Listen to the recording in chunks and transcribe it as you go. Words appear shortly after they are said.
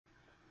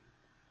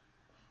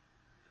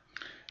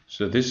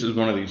So this is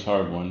one of these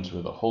hard ones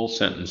where the whole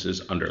sentence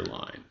is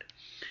underlined.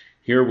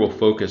 Here we'll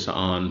focus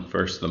on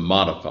first the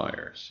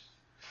modifiers.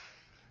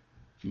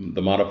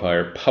 The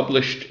modifier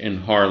published in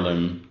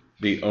Harlem,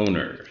 the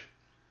owner.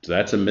 So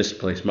that's a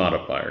misplaced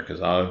modifier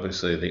because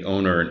obviously the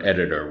owner and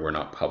editor were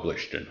not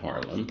published in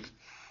Harlem.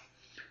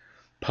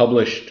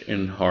 Published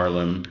in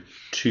Harlem,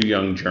 two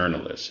young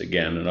journalists.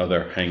 Again,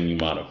 another hanging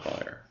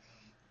modifier.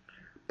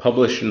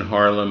 Published in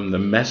Harlem, the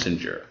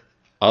messenger.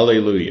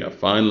 Alleluia.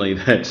 Finally,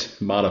 that's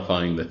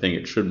modifying the thing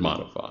it should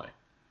modify.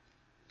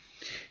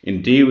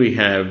 In D, we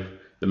have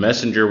the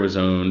messenger was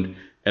owned,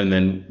 and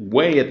then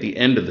way at the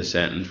end of the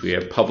sentence, we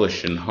have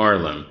published in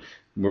Harlem.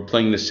 We're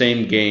playing the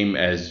same game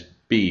as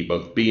B.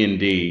 Both B and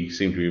D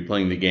seem to be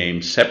playing the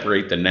game,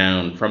 separate the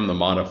noun from the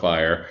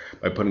modifier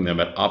by putting them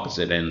at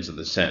opposite ends of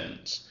the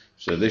sentence.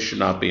 So this should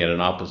not be at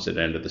an opposite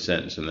end of the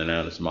sentence, and the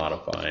noun is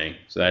modifying,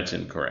 so that's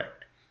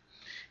incorrect.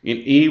 In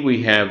E,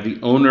 we have the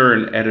owner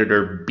and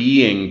editor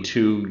being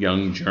two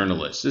young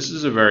journalists. This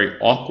is a very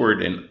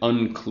awkward and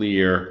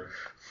unclear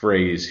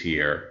phrase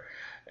here.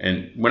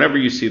 And whenever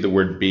you see the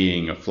word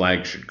being, a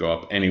flag should go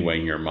up anyway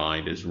in your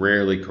mind. It's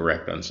rarely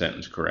correct on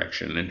sentence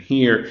correction. And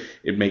here,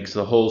 it makes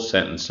the whole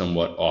sentence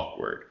somewhat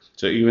awkward.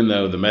 So even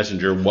though the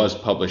messenger was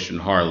published in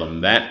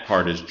Harlem, that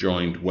part is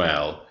joined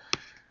well.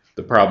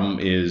 The problem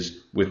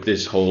is with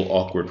this whole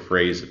awkward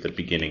phrase at the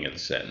beginning of the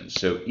sentence.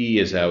 So E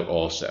is out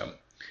also.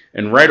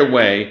 And right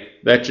away,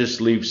 that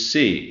just leaves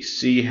C.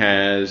 C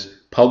has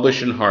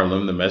published in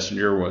Harlem, the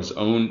messenger was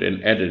owned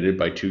and edited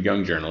by two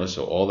young journalists,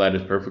 so all that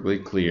is perfectly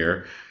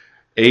clear.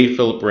 A.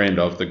 Philip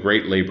Randolph, the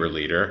great labor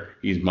leader,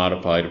 he's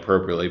modified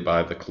appropriately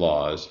by the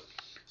clause.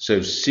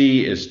 So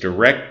C is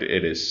direct,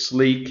 it is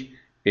sleek,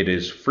 it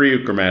is free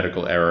of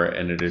grammatical error,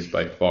 and it is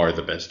by far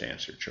the best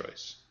answer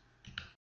choice.